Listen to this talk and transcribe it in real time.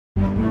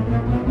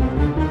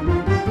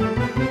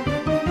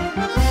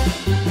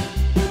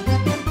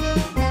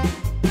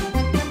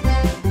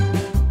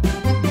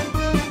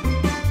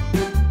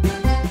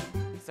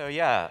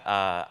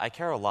yeah, I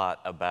care a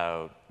lot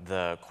about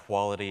the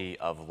quality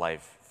of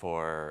life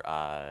for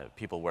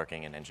people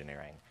working in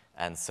engineering.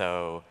 And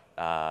so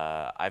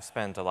I've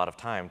spent a lot of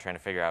time trying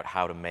to figure out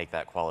how to make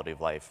that quality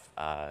of life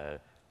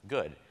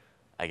good,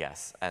 I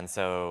guess. And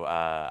so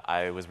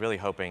I was really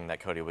hoping that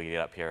Cody would get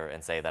up here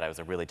and say that I was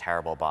a really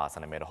terrible boss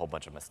and I made a whole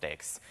bunch of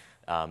mistakes.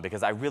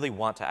 Because I really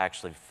want to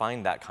actually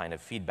find that kind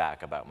of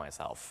feedback about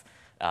myself.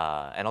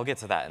 And I'll get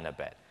to that in a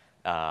bit.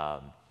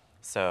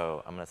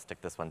 So I'm going to stick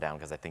this one down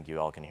because I think you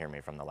all can hear me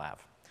from the lab.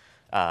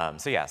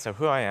 So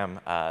who I am,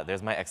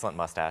 there's my excellent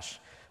mustache.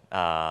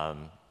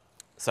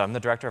 So I'm the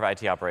director of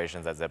IT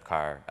operations at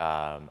Zipcar.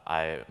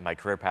 My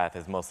career path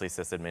is mostly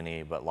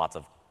sysadmin, but lots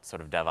of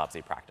sort of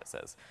DevOpsy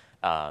practices.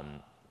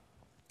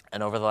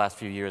 And over the last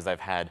few years, I've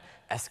had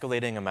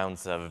escalating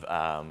amounts of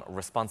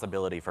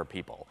responsibility for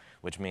people,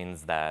 which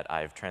means that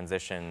I've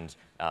transitioned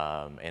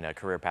in a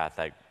career path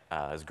that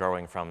is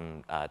growing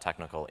from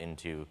technical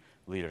into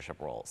leadership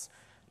roles.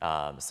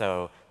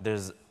 So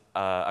there's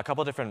a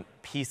couple different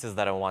pieces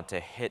that I want to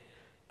hit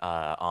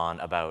on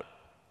about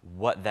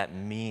what that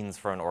means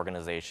for an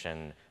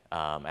organization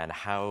and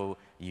how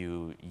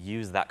you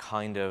use that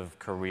kind of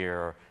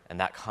career and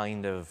that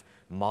kind of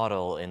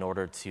model in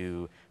order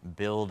to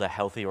build a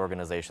healthy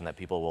organization that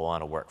people will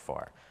want to work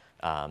for.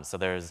 So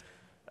there's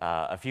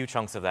a few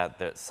chunks of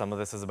that. Some of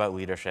this is about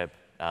leadership.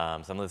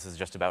 Some of this is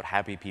just about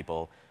happy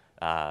people.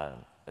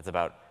 It's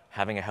about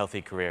having a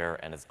healthy career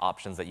and its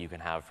options that you can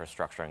have for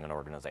structuring an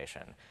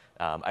organization.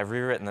 I've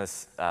rewritten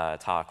this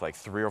talk like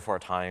 3 or 4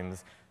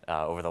 times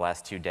over the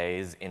last 2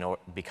 days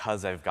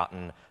because I've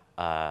gotten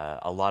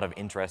a lot of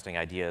interesting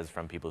ideas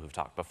from people who've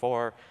talked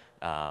before,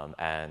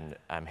 and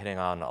I'm hitting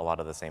on a lot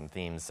of the same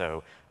themes.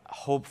 So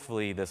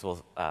hopefully this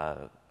will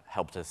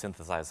help to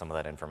synthesize some of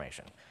that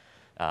information.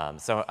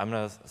 So I'm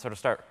going to sort of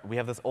start. We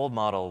have this old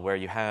model where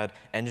you had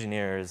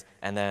engineers,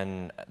 and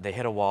then they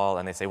hit a wall,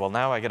 and they say, well,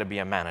 now I got to be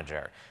a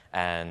manager.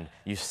 And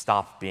you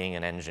stop being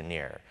an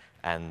engineer.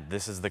 And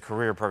this is the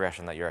career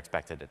progression that you're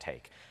expected to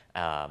take.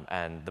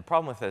 And the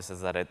problem with this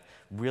is that it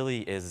really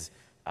is,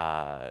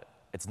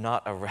 it's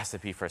not a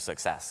recipe for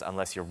success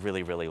unless you're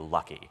really, really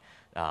lucky.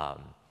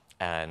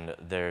 And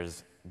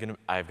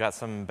I've got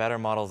some better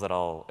models that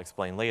I'll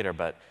explain later,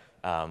 but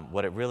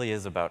what it really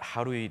is about,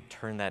 how do we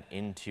turn that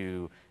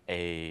into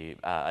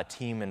a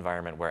team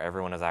environment where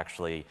everyone is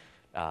actually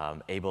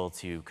able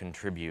to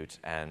contribute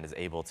and is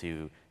able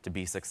to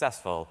be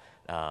successful,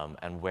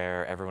 and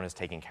where everyone is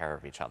taking care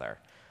of each other.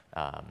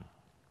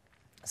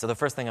 So the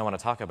first thing I want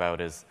to talk about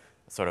is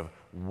sort of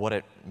what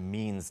it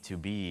means to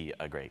be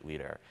a great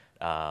leader.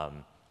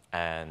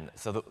 And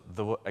so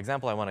the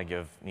example I want to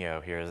give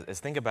here is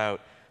think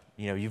about,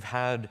 you've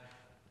had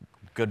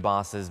good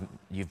bosses,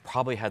 you've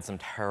probably had some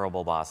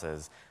terrible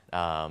bosses,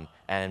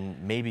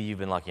 and maybe you've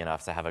been lucky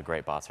enough to have a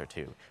great boss or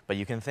two. But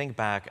you can think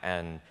back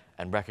and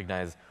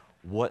recognize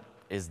what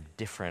is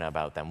different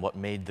about them, what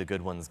made the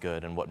good ones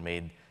good and what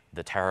made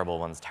the terrible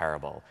ones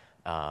terrible.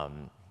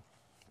 And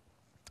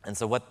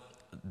so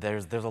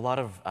there's a lot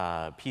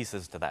of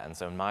pieces to that. And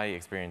so in my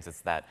experience,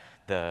 it's that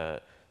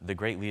the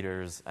great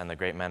leaders and the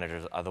great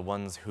managers are the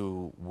ones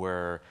who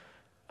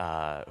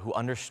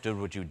understood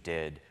what you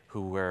did,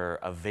 who were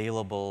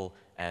available,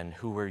 and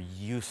who were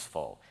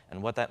useful.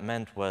 And what that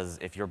meant was,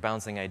 if you're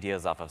bouncing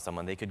ideas off of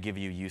someone, they could give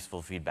you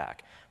useful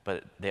feedback.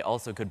 But they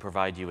also could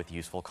provide you with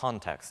useful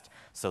context,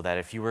 so that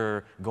if you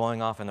were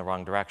going off in the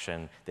wrong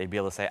direction, they'd be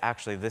able to say,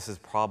 actually, this is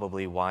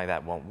probably why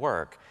that won't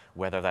work,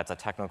 whether that's a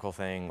technical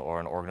thing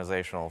or an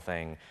organizational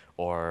thing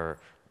or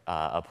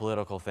a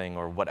political thing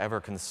or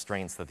whatever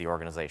constraints that the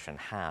organization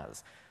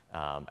has.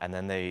 And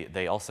then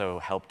they also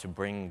help to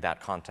bring that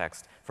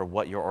context for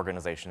what your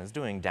organization is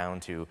doing down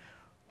to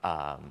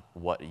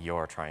what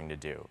you're trying to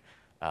do.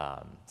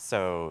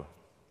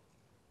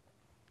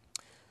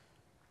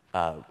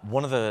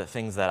 One of the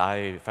things that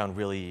I found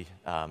really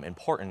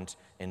important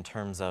in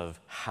terms of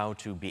how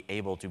to be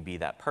able to be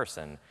that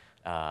person,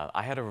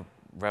 I had a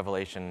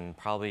revelation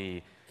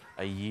probably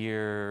a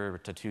year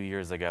to 2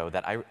 years ago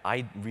that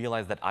I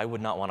realized that I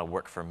would not want to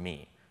work for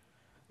me,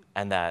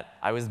 and that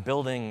I was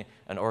building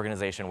an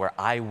organization where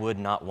I would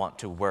not want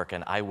to work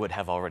and I would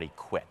have already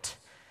quit.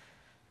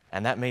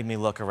 And that made me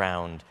look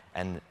around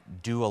and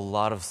do a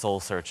lot of soul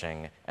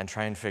searching and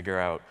try and figure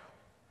out,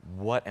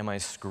 what am I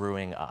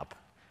screwing up?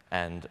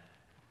 And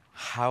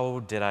how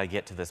did I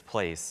get to this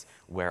place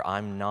where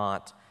I'm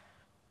not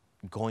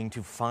going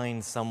to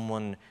find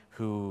someone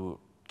who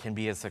can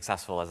be as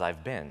successful as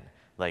I've been?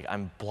 Like,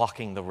 I'm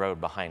blocking the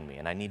road behind me,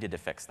 and I needed to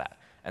fix that.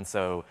 And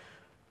so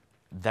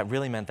that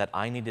really meant that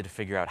I needed to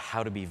figure out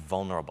how to be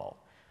vulnerable.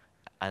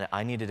 And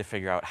I needed to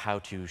figure out how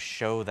to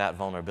show that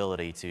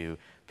vulnerability to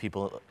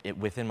people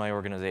within my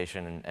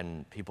organization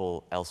and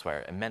people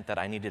elsewhere. It meant that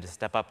I needed to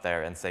step up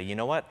there and say, you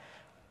know what?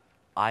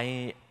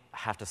 I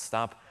have to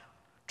stop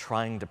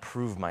trying to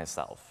prove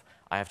myself.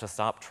 I have to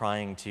stop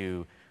trying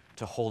to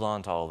hold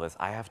on to all this.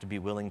 I have to be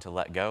willing to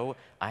let go.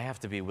 I have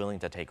to be willing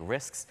to take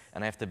risks,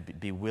 and I have to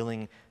be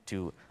willing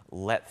to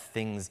let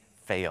things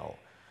fail.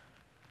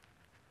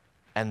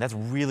 And that's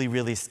really,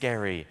 really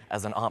scary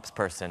as an ops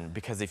person,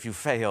 because if you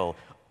fail,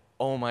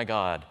 oh my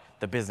God,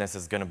 the business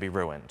is going to be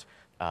ruined.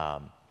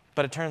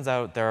 But it turns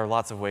out there are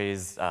lots of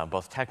ways,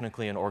 both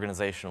technically and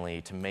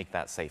organizationally, to make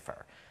that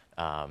safer.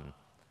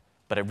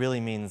 But it really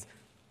means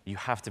you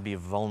have to be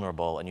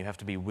vulnerable, and you have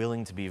to be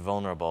willing to be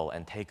vulnerable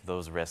and take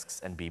those risks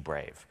and be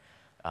brave.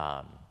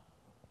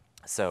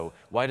 So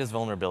why does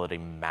vulnerability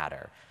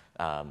matter?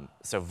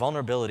 So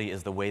vulnerability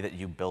is the way that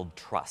you build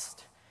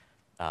trust.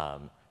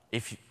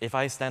 If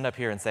I stand up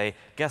here and say,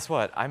 guess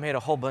what, I made a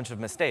whole bunch of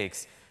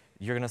mistakes,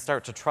 you're going to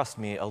start to trust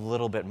me a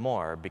little bit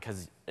more,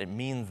 because it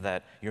means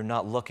that you're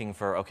not looking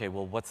for, okay,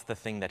 well, what's the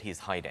thing that he's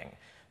hiding?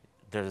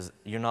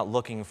 You're not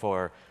looking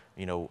for,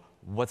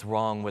 what's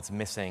wrong, what's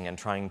missing, and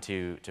trying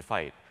to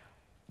fight.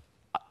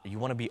 You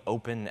want to be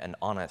open and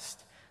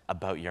honest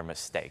about your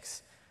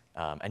mistakes.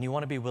 And you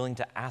want to be willing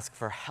to ask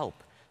for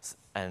help.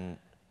 And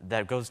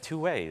that goes two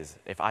ways.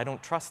 If I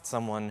don't trust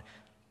someone,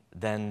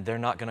 then they're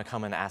not going to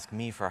come and ask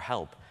me for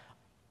help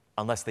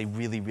unless they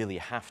really, really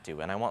have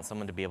to. And I want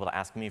someone to be able to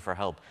ask me for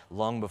help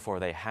long before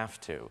they have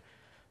to.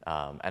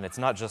 And it's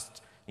not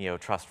just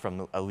trust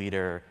from a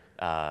leader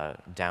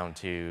down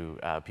to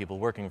people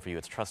working for you.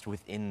 It's trust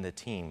within the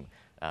team.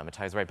 It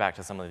ties right back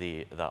to some of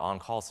the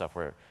on-call stuff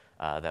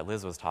that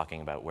Liz was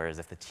talking about, whereas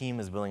if the team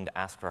is willing to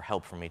ask for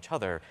help from each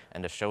other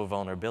and to show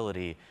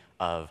vulnerability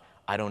of,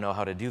 I don't know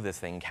how to do this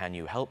thing, can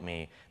you help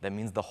me? That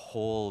means the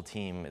whole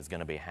team is going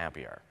to be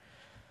happier.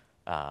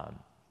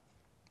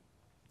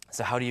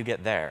 So how do you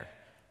get there?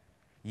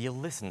 You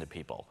listen to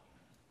people.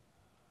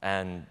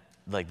 And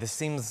this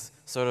seems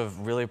sort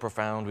of really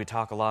profound. We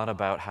talk a lot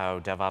about how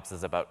DevOps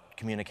is about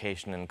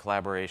communication and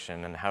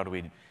collaboration and how do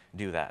we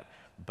do that.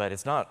 But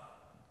it's not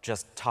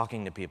just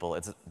talking to people,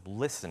 it's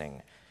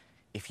listening.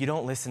 If you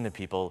don't listen to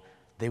people,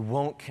 they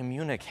won't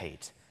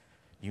communicate.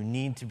 You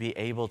need to be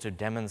able to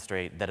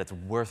demonstrate that it's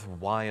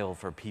worthwhile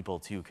for people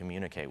to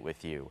communicate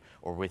with you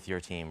or with your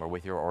team or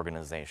with your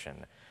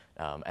organization,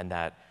 and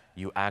that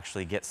you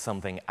actually get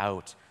something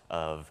out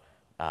of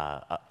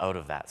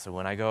that. So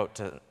when I go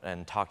out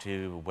and talk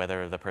to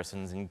whether the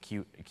person's in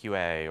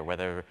QA or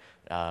whether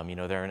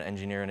they're an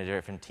engineer in a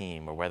different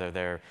team or whether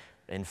they're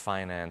in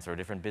finance or a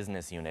different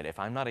business unit, if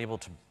I'm not able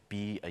to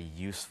be a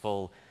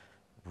useful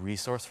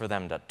resource for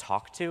them to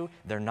talk to,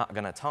 they're not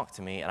going to talk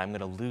to me, and I'm going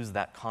to lose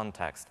that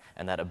context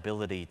and that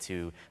ability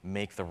to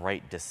make the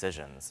right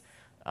decisions.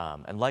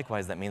 And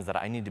likewise, that means that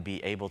I need to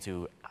be able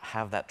to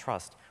have that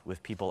trust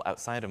with people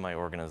outside of my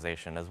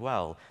organization as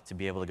well to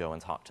be able to go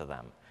and talk to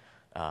them.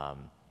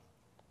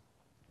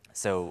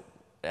 So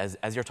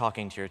as you're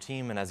talking to your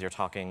team and as you're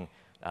talking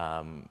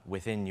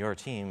within your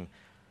team,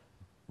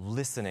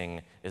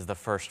 listening is the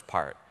first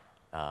part.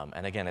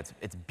 And again,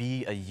 it's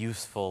be a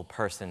useful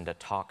person to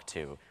talk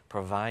to.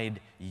 Provide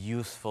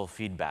useful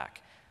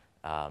feedback.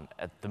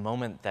 At the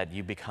moment that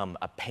you become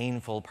a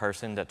painful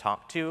person to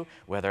talk to,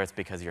 whether it's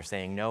because you're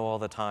saying no all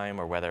the time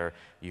or whether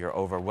you're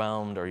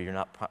overwhelmed or you're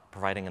not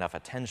providing enough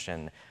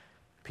attention,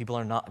 people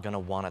are not going to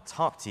want to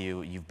talk to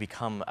you. You've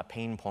become a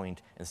pain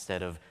point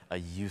instead of a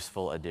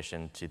useful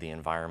addition to the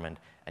environment,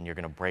 and you're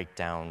going to break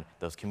down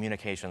those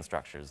communication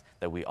structures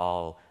that we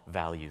all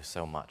value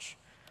so much.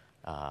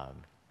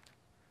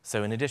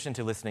 So in addition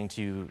to listening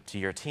to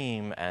your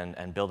team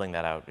and building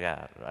that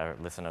out,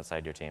 listen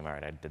outside your team, all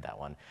right, I did that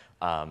one.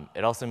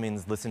 It also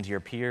means listen to your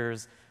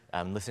peers,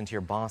 listen to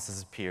your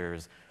boss's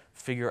peers,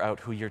 figure out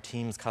who your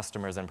team's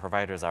customers and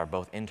providers are,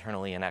 both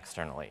internally and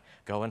externally.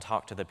 Go and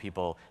talk to the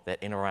people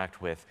that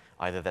interact with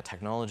either the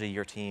technology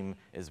your team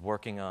is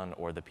working on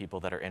or the people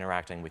that are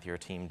interacting with your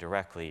team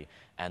directly,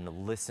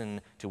 and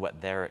listen to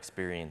what their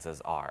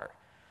experiences are.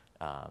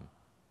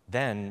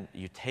 Then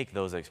you take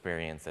those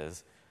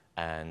experiences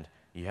and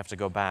you have to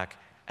go back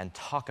and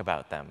talk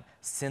about them.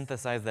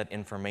 Synthesize that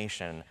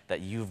information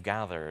that you've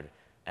gathered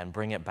and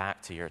bring it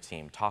back to your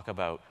team. Talk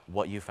about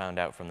what you found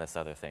out from this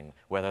other thing,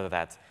 whether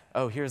that's,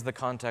 oh, here's the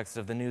context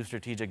of the new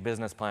strategic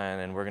business plan,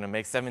 and we're going to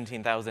make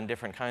 17,000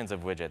 different kinds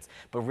of widgets.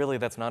 But really,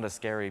 that's not as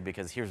scary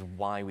because here's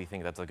why we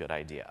think that's a good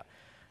idea.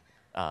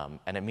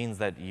 And it means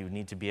that you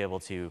need to be able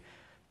to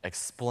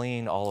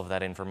explain all of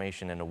that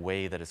information in a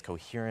way that is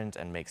coherent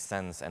and makes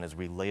sense and is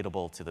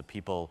relatable to the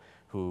people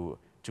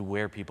to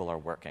where people are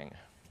working.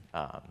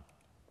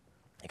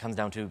 It comes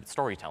down to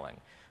storytelling.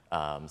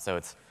 So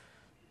it's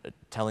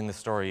telling the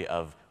story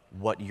of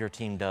what your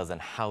team does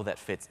and how that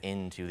fits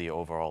into the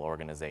overall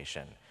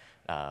organization.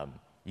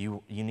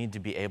 You need to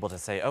be able to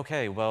say,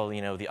 okay, well,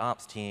 the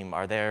ops team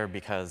are there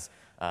because,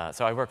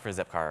 so I work for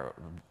Zipcar.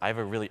 I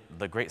have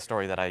the great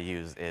story that I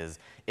use is,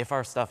 if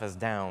our stuff is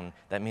down,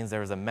 that means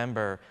there's a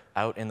member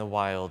out in the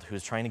wild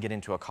who's trying to get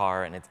into a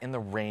car and it's in the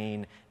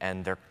rain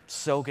and they're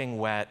soaking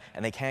wet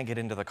and they can't get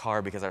into the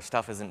car because our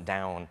stuff is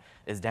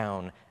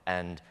down,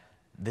 and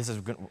this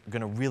is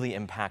going to really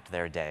impact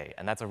their day.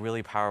 And that's a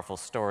really powerful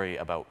story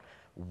about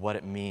what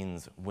it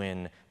means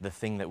when the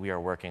thing that we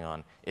are working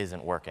on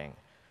isn't working.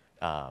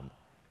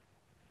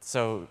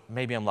 So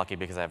maybe I'm lucky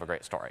because I have a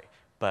great story.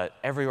 But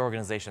every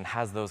organization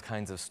has those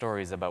kinds of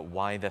stories about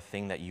why the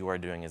thing that you are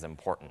doing is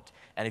important.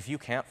 And if you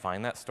can't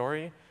find that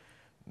story,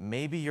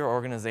 maybe your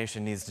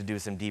organization needs to do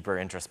some deeper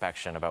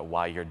introspection about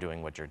why you're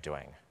doing what you're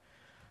doing.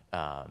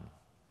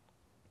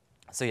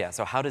 So yeah,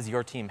 so how does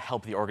your team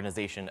help the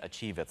organization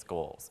achieve its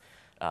goals?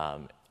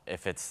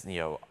 If it's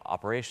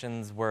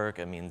operations work,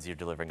 it means you're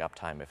delivering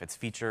uptime. If it's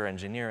feature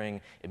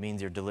engineering, it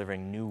means you're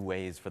delivering new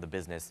ways for the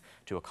business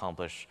to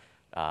accomplish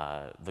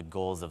the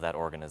goals of that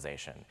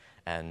organization.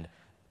 And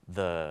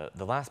the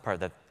last part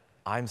that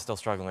I'm still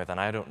struggling with, and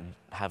I don't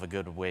have a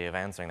good way of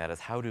answering that, is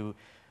how do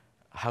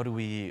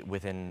we,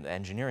 within the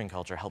engineering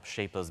culture, help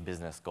shape those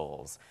business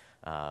goals?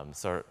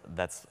 So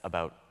that's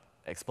about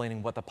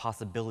explaining what the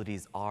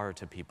possibilities are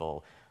to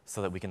people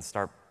so that we can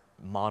start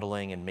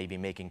modeling and maybe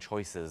making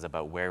choices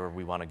about where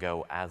we want to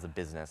go as a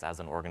business, as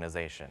an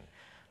organization.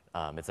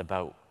 It's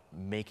about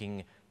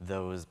making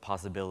those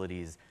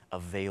possibilities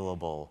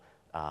available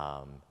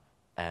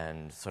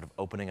and sort of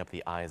opening up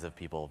the eyes of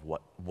people of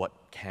what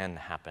can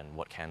happen,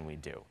 what can we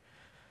do.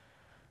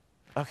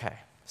 Okay,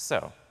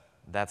 so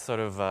that's sort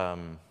of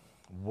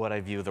what I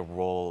view the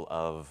role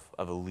of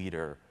a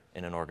leader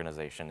in an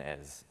organization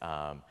is.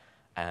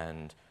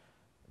 And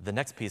the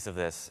next piece of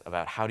this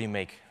about how do you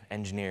make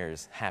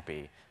engineers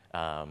happy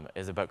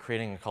is about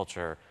creating a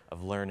culture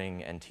of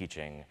learning and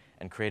teaching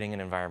and creating an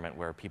environment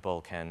where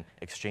people can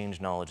exchange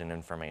knowledge and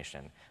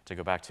information. To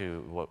go back to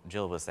what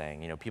Jill was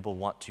saying, people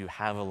want to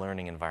have a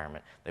learning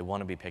environment. They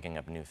want to be picking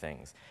up new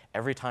things.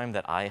 Every time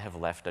that I have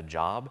left a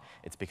job,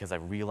 it's because I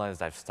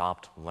realized I've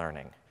stopped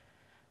learning.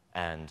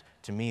 And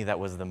to me, that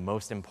was the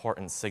most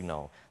important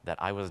signal that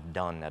I was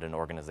done at an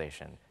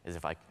organization, is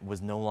if I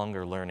was no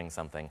longer learning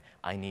something,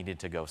 I needed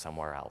to go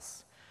somewhere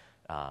else.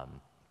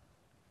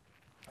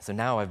 So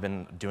now I've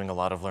been doing a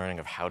lot of learning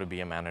of how to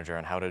be a manager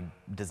and how to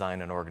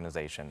design an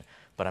organization,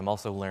 but I'm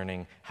also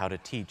learning how to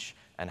teach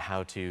and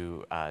how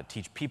to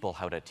teach people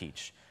how to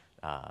teach.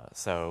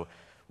 So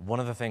one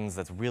of the things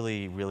that's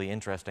really, really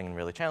interesting and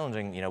really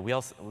challenging, we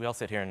all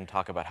sit here and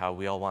talk about how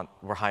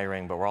we're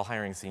hiring, but we're all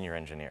hiring senior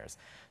engineers.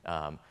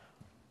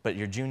 But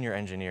your junior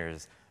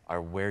engineers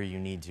are where you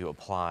need to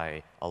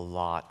apply a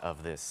lot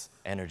of this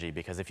energy,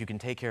 because if you can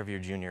take care of your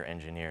junior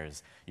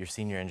engineers, your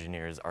senior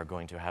engineers are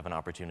going to have an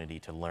opportunity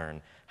to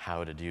learn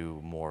how to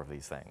do more of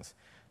these things.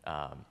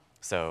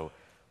 So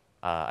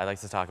I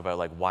like to talk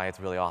about why it's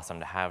really awesome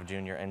to have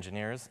junior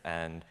engineers.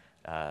 And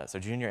so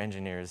junior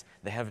engineers,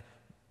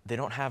 they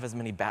don't have as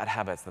many bad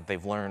habits that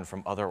they've learned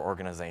from other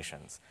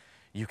organizations.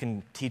 You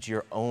can teach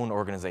your own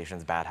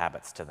organization's bad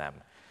habits to them.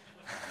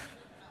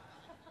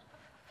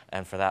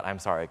 And for that, I'm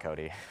sorry,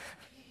 Cody.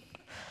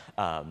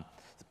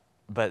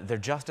 But they're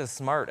just as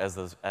smart as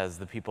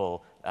the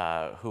people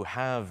who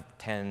have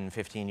 10,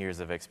 15 years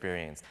of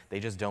experience. They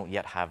just don't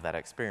yet have that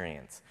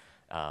experience.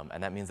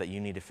 And that means that you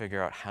need to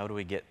figure out how do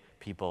we get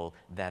people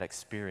that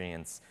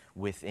experience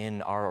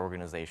within our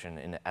organization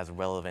in as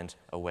relevant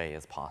a way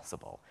as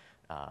possible.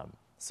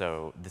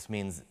 So this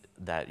means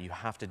that you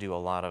have to do a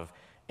lot of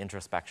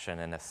introspection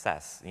and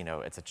assess.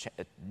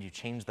 You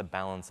change the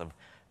balance of,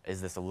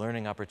 is this a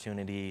learning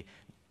opportunity?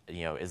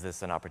 Is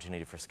this an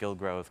opportunity for skill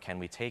growth? Can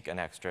we take an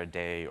extra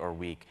day or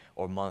week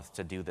or month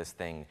to do this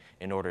thing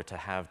in order to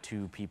have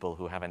two people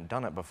who haven't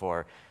done it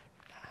before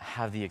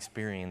have the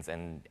experience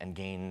and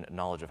gain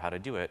knowledge of how to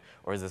do it?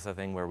 Or is this a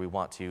thing where we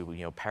want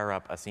to pair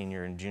up a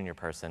senior and junior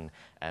person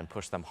and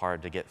push them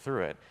hard to get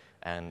through it?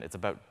 And it's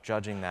about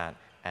judging that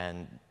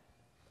and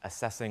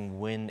assessing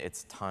when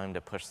it's time to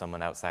push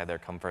someone outside their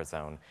comfort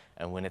zone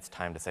and when it's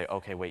time to say,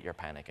 okay, wait, you're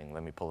panicking.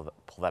 Let me pull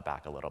that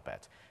back a little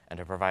bit. And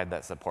to provide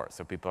that support.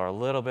 So people are a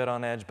little bit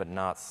on edge, but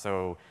not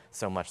so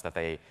much that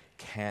they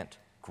can't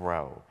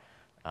grow.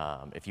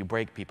 If you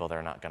break people,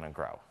 they're not going to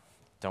grow.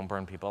 Don't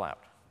burn people out.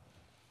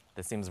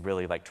 This seems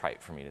really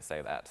trite for me to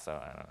say that, so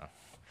I don't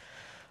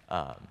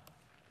know.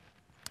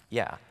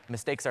 Yeah,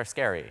 mistakes are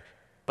scary,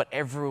 but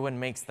everyone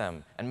makes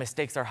them, and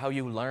mistakes are how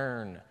you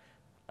learn.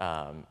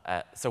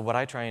 So what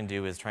I try and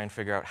do is try and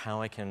figure out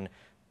how I can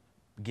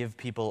give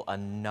people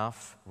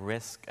enough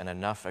risk and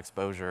enough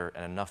exposure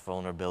and enough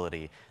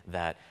vulnerability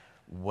that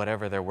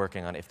whatever they're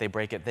working on, if they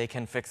break it, they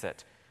can fix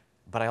it.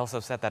 But I also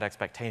set that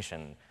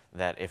expectation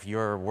that if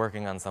you're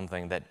working on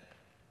something that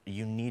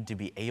you need to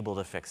be able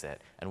to fix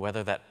it, and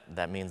whether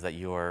that means that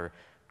you're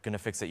going to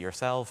fix it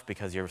yourself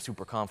because you're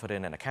super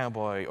confident in a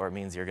cowboy, or it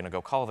means you're going to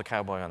go call the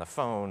cowboy on the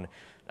phone,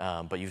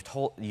 but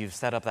you've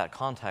set up that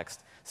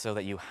context so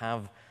that you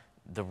have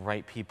the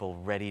right people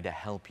ready to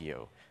help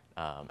you.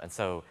 And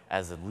so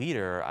as a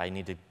leader, I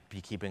need to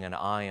be keeping an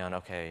eye on,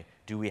 okay,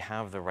 do we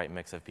have the right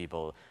mix of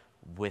people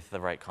with the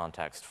right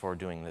context for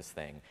doing this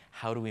thing?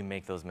 How do we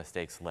make those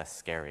mistakes less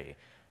scary?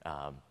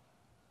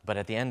 But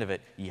at the end of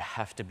it, you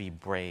have to be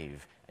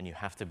brave, and you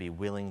have to be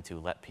willing to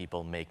let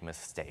people make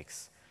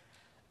mistakes.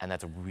 And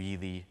that's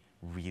really,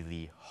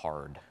 really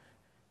hard.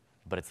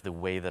 But it's the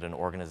way that an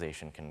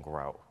organization can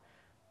grow.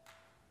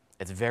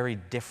 It's very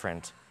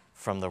different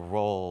from the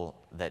role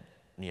that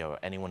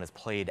anyone has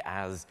played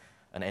as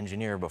an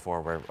engineer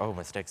before, where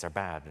mistakes are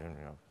bad.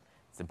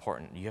 It's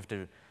important.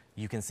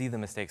 You can see the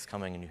mistakes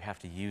coming, and you have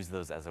to use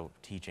those as a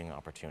teaching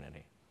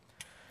opportunity.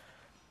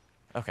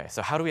 Okay,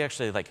 so how do we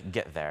actually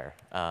get there?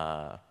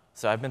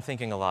 So I've been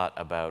thinking a lot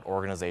about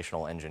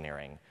organizational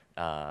engineering,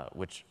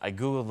 which I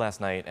Googled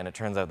last night, and it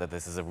turns out that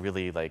this is a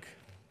really,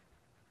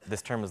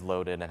 this term is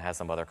loaded and has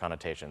some other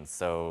connotations.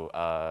 So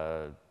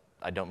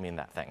I don't mean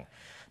that thing.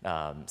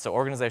 So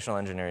organizational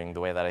engineering, the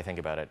way that I think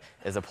about it,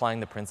 is applying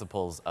the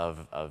principles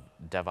of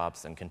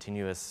DevOps and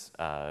continuous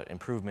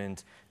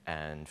improvement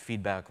and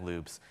feedback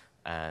loops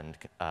and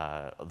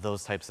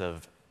those types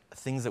of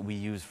things that we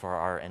use for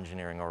our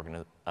engineering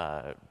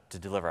to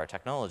deliver our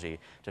technology,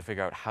 to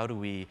figure out how do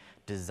we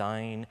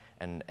design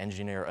and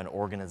engineer an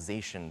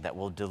organization that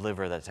will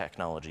deliver the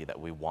technology that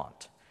we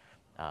want.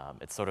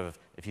 It's sort of,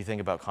 if you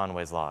think about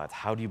Conway's Law, it's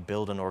how do you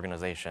build an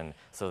organization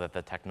so that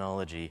the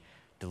technology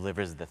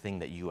delivers the thing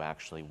that you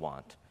actually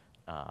want.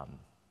 I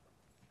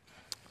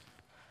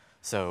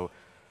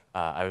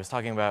was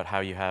talking about how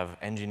you have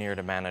engineer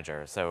to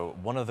manager. So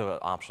one of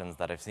the options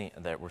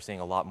that we're seeing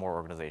a lot more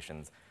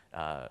organizations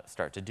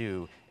start to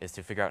do is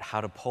to figure out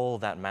how to pull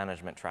that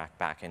management track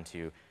back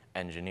into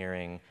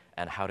engineering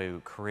and how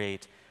to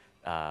create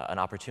an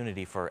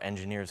opportunity for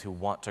engineers who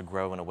want to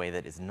grow in a way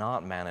that is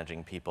not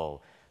managing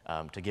people,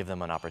 to give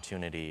them an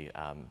opportunity,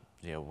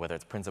 whether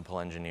it's principal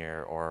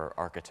engineer or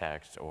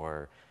architect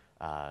or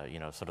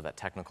sort of that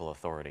technical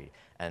authority,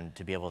 and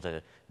to be able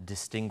to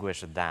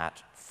distinguish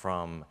that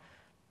from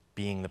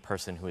being the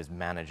person who is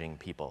managing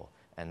people.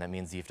 And that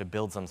means you have to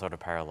build some sort of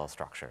parallel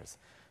structures.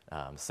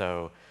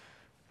 So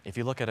if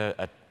you look at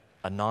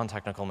a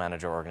non-technical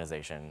manager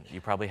organization,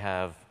 you probably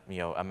have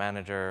a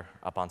manager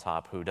up on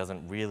top who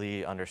doesn't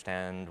really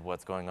understand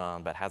what's going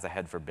on, but has a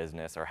head for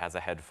business or has a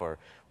head for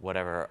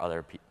whatever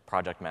other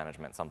project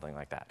management, something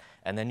like that.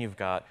 And then you've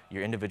got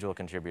your individual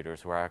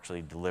contributors who are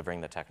actually delivering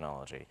the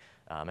technology.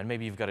 And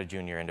maybe you've got a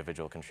junior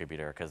individual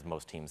contributor, because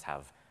most teams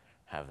have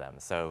them.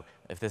 So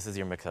if this is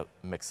your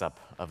mix-up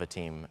of a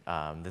team,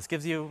 this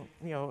gives you,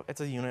 it's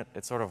a unit,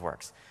 it sort of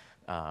works.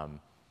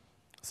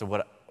 So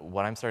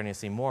what I'm starting to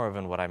see more of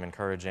and what I'm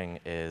encouraging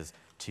is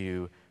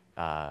to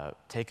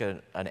take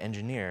an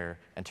engineer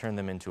and turn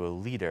them into a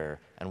leader.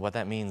 And what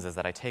that means is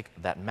that I take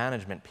that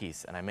management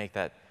piece and I make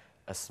that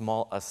a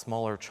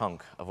smaller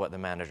chunk of what the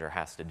manager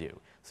has to do.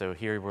 So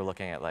here we're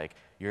looking at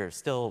you're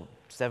still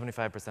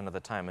 75% of the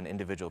time an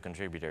individual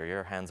contributor.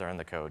 Your hands are in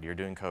the code. You're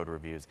doing code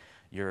reviews.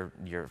 Your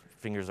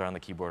fingers are on the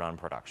keyboard on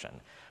production.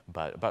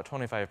 But about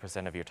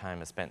 25% of your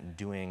time is spent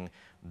doing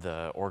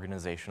the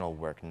organizational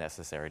work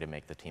necessary to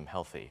make the team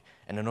healthy.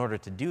 And in order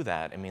to do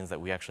that, it means that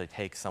we actually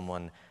take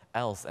someone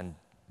else and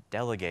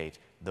delegate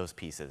those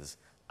pieces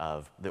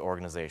of the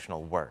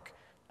organizational work,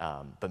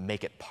 but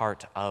make it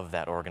part of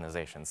that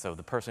organization. So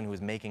the person who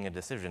is making a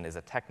decision is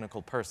a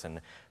technical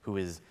person who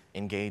is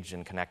engaged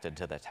and connected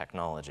to the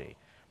technology,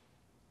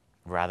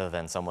 rather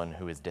than someone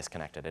who is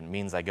disconnected. It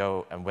means I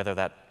go, and whether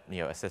that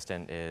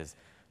assistant is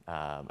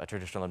a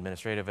traditional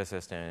administrative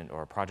assistant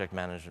or project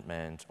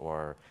management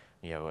or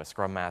a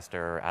scrum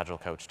master, agile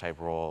coach type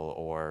role,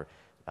 or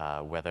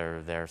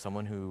whether they're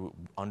someone who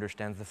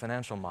understands the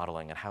financial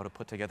modeling and how to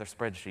put together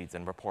spreadsheets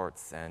and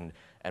reports and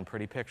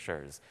pretty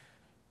pictures.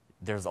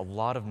 There's a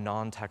lot of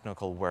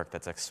non-technical work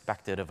that's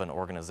expected of an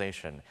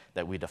organization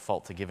that we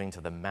default to giving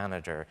to the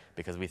manager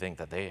because we think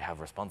that they have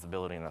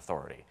responsibility and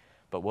authority.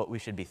 But what we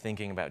should be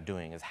thinking about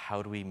doing is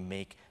how do we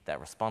make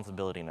that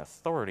responsibility and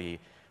authority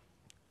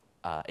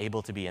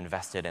able to be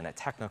invested in a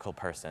technical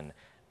person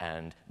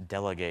and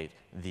delegate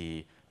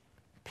the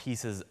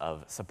pieces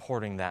of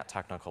supporting that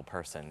technical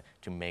person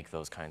to make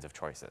those kinds of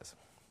choices.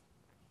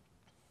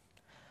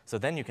 So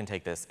then you can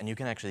take this and you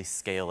can actually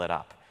scale it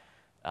up.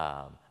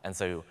 And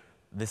so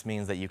this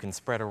means that you can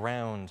spread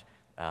around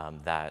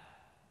that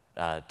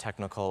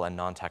technical and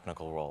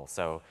non-technical role.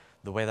 So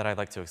the way that I'd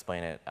like to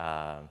explain it,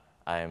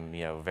 I'm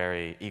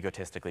very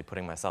egotistically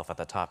putting myself at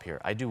the top here.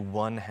 I do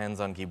one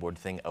hands-on keyboard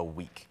thing a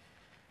week.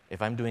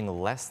 If I'm doing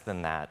less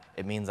than that,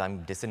 it means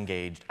I'm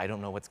disengaged, I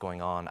don't know what's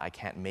going on, I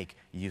can't make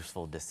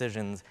useful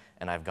decisions,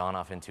 and I've gone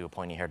off into a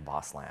pointy-haired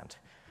boss land.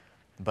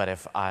 But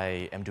if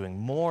I am doing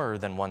more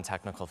than one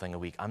technical thing a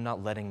week, I'm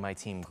not letting my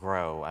team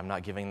grow, I'm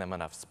not giving them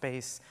enough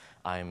space,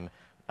 I'm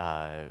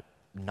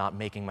not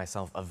making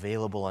myself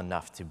available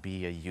enough to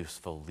be a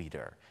useful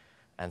leader.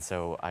 And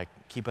so I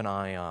keep an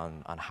eye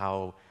on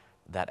how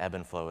that ebb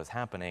and flow is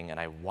happening,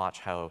 and I watch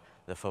how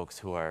the folks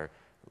who are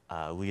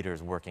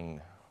leaders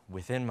working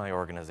within my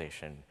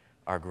organization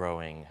are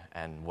growing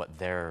and what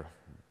their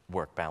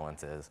work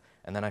balance is.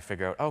 And then I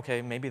figure out,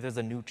 okay, maybe there's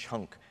a new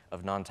chunk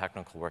of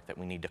non-technical work that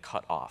we need to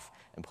cut off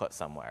and put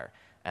somewhere.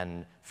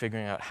 And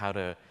figuring out how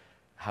to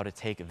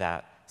take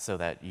that so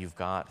that you've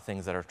got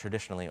things that are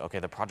traditionally, okay,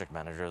 the project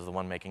manager is the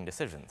one making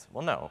decisions.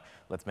 Well, no,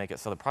 let's make it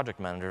so the project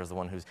manager is the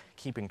one who's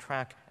keeping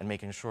track and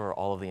making sure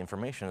all of the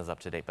information is up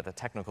to date, but the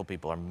technical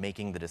people are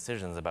making the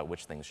decisions about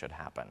which things should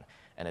happen.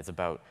 And it's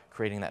about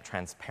creating that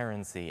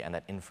transparency and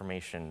that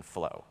information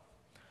flow.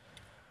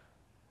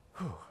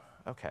 Whew,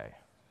 okay.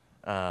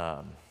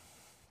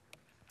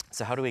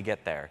 So how do we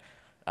get there?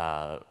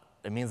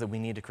 It means that we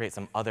need to create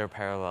some other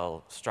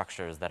parallel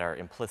structures that are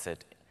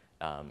implicit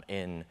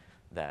in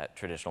that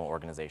traditional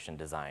organization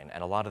design.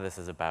 And a lot of this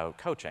is about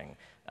coaching.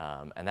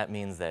 And that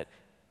means that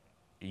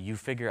you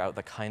figure out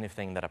the kind of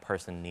thing that a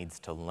person needs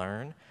to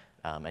learn,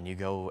 and you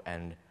go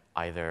and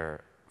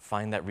either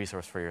find that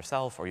resource for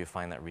yourself or you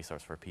find that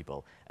resource for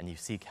people, and you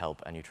seek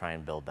help and you try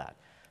and build that.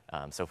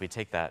 So if we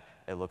take that,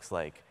 it looks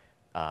like,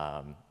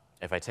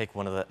 if I take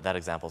one of that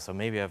example, so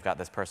maybe I've got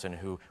this person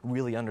who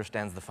really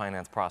understands the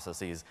finance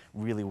processes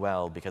really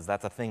well because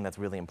that's a thing that's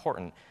really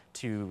important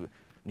to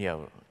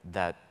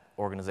that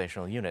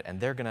organizational unit, and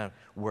they're going to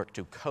work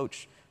to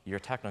coach your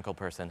technical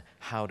person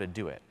how to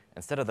do it.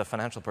 Instead of the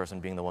financial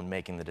person being the one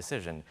making the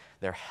decision,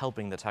 they're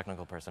helping the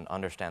technical person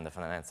understand the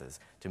finances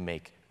to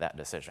make that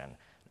decision,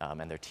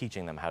 and they're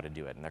teaching them how to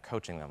do it, and they're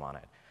coaching them on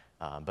it.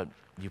 But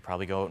you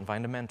probably go out and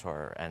find a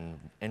mentor, and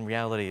in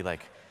reality,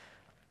 like,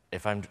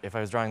 if I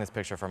was drawing this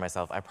picture for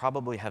myself, I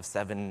probably have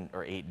 7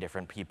 or 8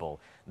 different people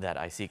that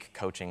I seek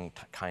coaching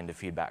kind of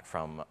feedback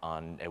from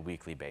on a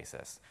weekly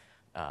basis.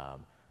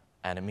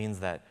 And it means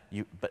that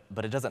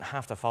but it doesn't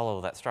have to follow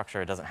that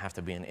structure. It doesn't have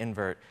to be an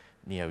invert.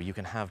 You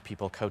can have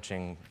people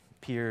coaching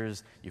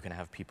peers. You can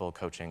have people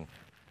coaching,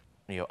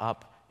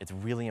 up. It's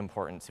really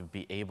important to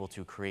be able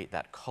to create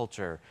that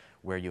culture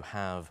where you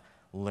have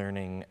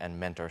learning and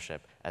mentorship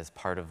as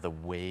part of the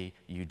way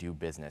you do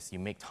business. You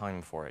make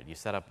time for it. You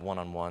set up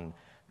one-on-one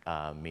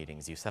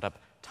meetings. You set up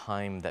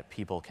time that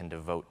people can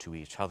devote to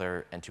each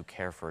other and to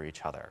care for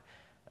each other.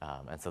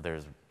 And so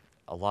there's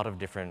a lot of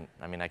different,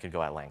 I could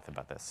go at length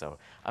about this. So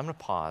I'm going to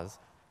pause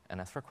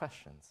and ask for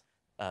questions.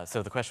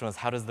 So the question was,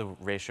 how does the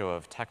ratio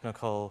of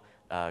technical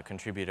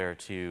contributor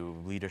to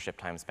leadership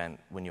time spent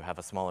when you have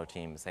a smaller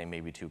team, say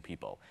maybe 2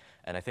 people?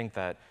 And I think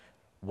that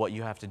what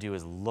you have to do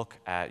is look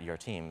at your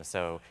team.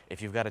 So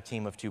if you've got a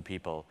team of 2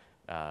 people,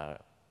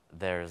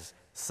 there's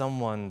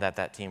someone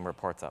that team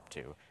reports up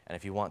to. And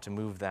if you want to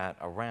move that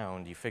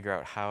around, you figure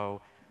out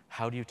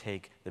how do you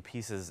take the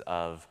pieces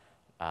of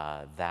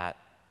that,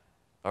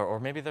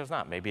 or maybe there's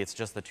not. Maybe it's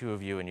just the 2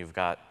 of you and you've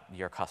got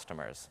your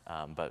customers.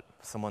 But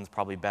someone's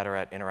probably better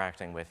at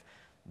interacting with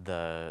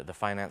the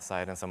finance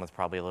side, and someone's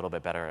probably a little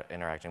bit better at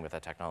interacting with the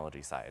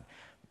technology side.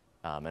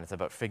 And it's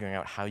about figuring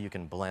out how you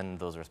can blend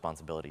those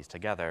responsibilities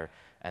together,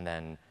 and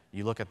then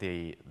you look at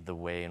the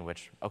way in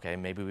which, okay,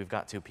 maybe we've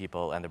got 2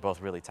 people and they're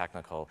both really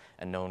technical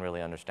and no one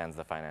really understands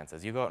the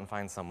finances. You go out and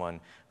find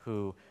someone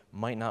who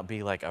might not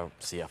be like a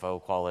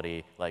CFO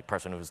quality, like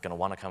person who's going to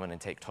want to come in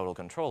and take total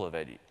control of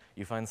it.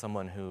 You find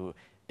someone who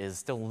is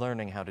still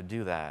learning how to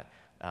do that,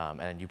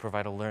 and you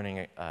provide a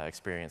learning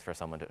experience for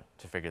someone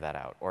to figure that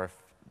out. Or if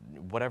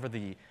whatever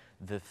the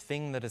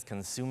thing that is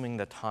consuming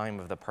the time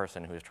of the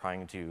person who is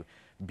trying to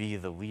be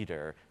the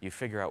leader, you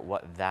figure out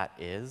what that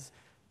is,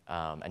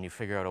 and you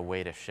figure out a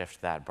way to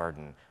shift that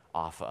burden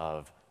off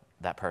of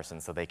that person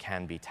so they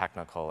can be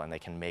technical and they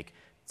can make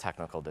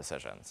technical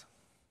decisions.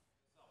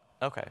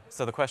 Okay,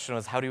 so the question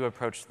was, how do you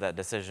approach that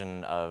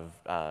decision of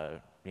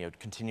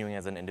continuing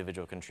as an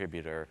individual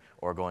contributor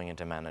or going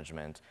into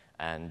management,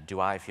 and do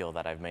I feel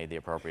that I've made the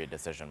appropriate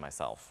decision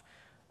myself?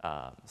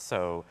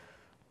 So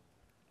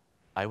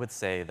I would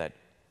say that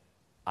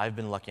I've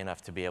been lucky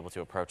enough to be able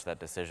to approach that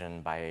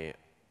decision by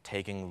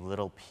taking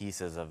little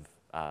pieces of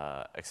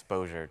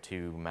exposure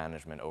to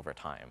management over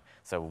time.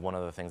 So one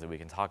of the things that we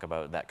can talk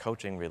about, that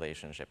coaching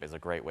relationship is a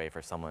great way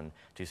for someone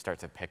to start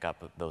to pick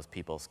up those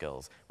people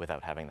skills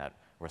without having that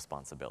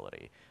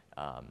responsibility.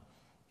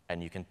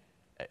 And you can,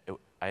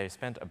 I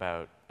spent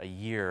about a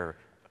year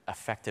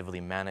effectively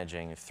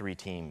managing 3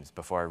 teams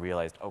before I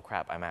realized, oh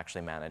crap, I'm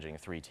actually managing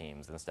 3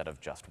 teams instead of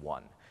just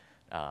 1.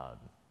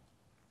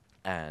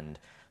 And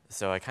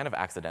so I kind of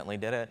accidentally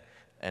did it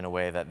in a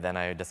way that then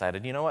I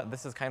decided, you know what,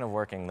 this is kind of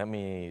working. Let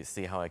me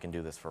see how I can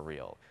do this for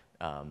real.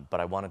 But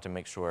I wanted to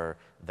make sure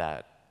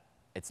that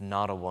it's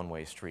not a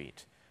one-way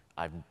street.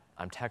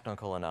 I'm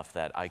technical enough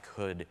that I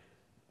could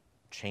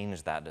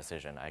change that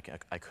decision.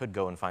 I could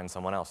go and find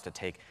someone else to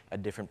take a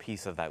different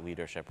piece of that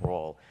leadership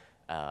role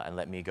and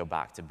let me go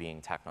back to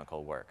being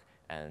technical work.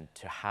 And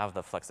to have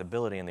the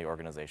flexibility in the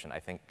organization, I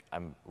think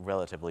I'm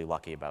relatively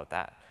lucky about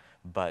that.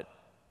 But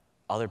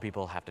other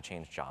people have to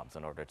change jobs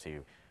in order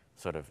to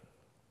sort of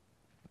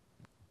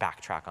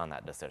backtrack on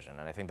that decision.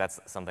 And I think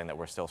that's something that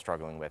we're still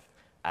struggling with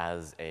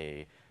as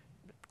a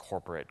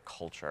corporate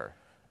culture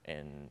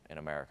in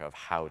America, of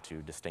how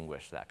to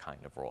distinguish that kind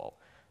of role.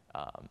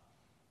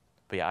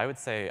 But yeah, I would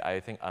say, I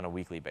think on a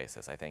weekly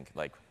basis, I think,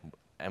 like,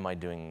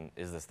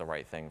 is this the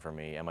right thing for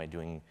me? Am I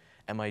doing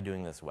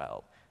this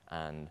well?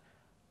 And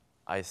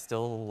I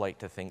still like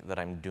to think that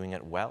I'm doing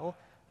it well,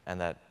 and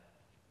that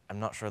I'm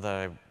not sure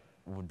that I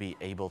would be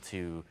able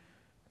to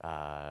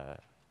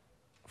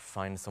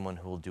find someone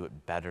who will do it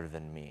better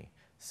than me.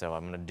 So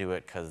I'm going to do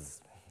it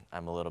because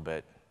I'm a little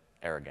bit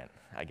arrogant,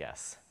 I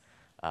guess.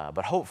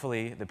 But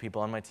hopefully the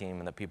people on my team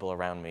and the people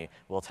around me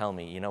will tell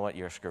me, you know what,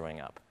 you're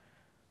screwing up.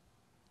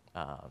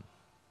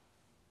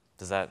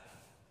 Does that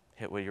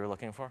hit what you were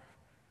looking for?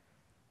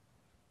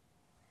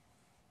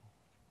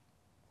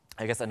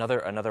 I guess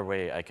another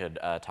way I could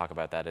talk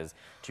about that is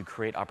to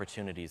create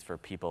opportunities for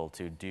people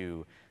to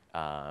do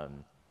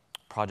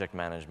project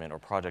management or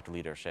project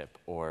leadership,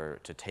 or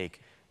to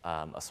take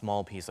a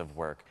small piece of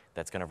work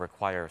that's going to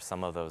require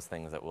some of those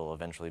things that will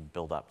eventually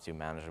build up to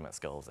management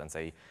skills and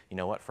say, you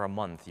know what, for a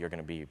month, you're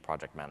going to be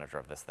project manager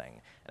of this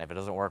thing. And if it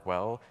doesn't work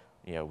well,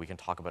 we can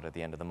talk about it at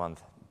the end of the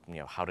month,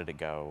 how did it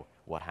go,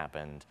 what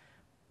happened,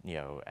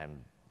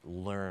 and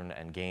learn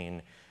and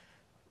gain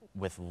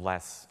with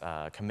less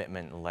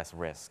commitment, less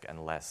risk,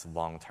 and less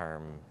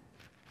long-term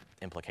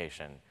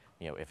implication,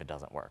 if it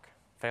doesn't work.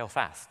 Fail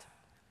fast.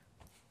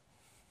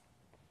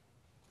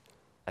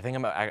 I think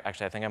I'm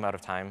out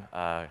of time.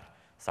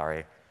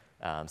 Sorry.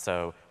 I'm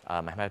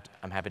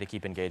happy to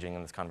keep engaging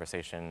in this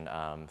conversation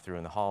through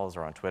in the halls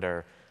or on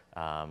Twitter.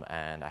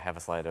 And I have a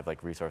slide of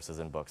resources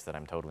and books that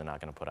I'm totally not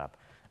going to put up.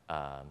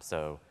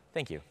 So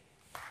thank you.